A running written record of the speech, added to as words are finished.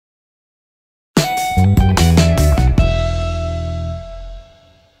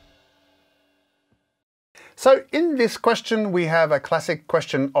So in this question, we have a classic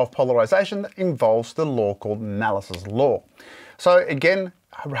question of polarization that involves the law called Malus's law. So again,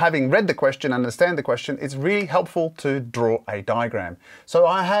 having read the question, understand the question, it's really helpful to draw a diagram. So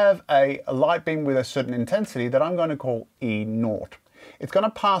I have a light beam with a certain intensity that I'm going to call E0. It's going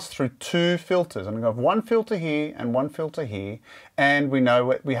to pass through two filters. I'm going to have one filter here and one filter here, and we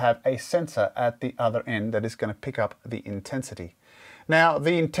know we have a sensor at the other end that is going to pick up the intensity. Now,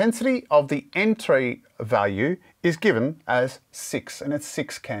 the intensity of the entry value is given as 6, and it's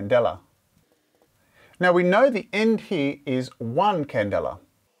 6 candela. Now, we know the end here is 1 candela.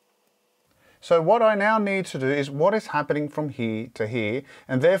 So what I now need to do is what is happening from here to here,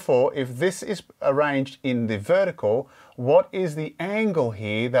 and therefore, if this is arranged in the vertical, what is the angle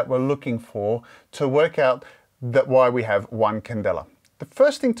here that we're looking for to work out that why we have 1 candela? The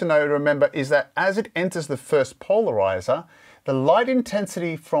first thing to know, remember, is that as it enters the first polarizer, the light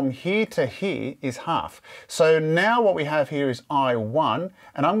intensity from here to here is half. So now what we have here is I1,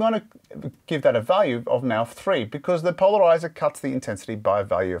 and I'm going to give that a value of now 3 because the polarizer cuts the intensity by a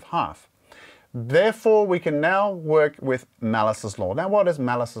value of half. Therefore, we can now work with Malus's law. Now, what is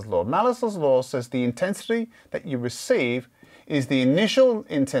Malus's law? Malus's law says the intensity that you receive is the initial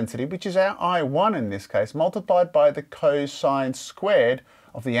intensity, which is our I1 in this case, multiplied by the cosine squared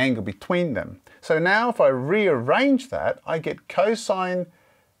of the angle between them. So now if I rearrange that, I get cosine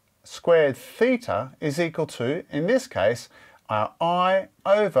squared theta is equal to, in this case, I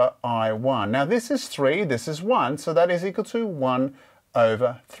over I1. Now this is 3, this is 1, so that is equal to 1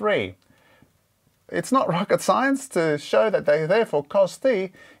 over 3. It's not rocket science to show that therefore cos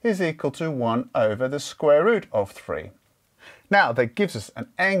θ is equal to 1 over the square root of 3. Now that gives us an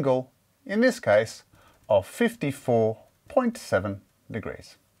angle, in this case, of 54.7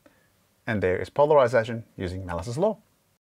 degrees. And there is polarization using Malus's law.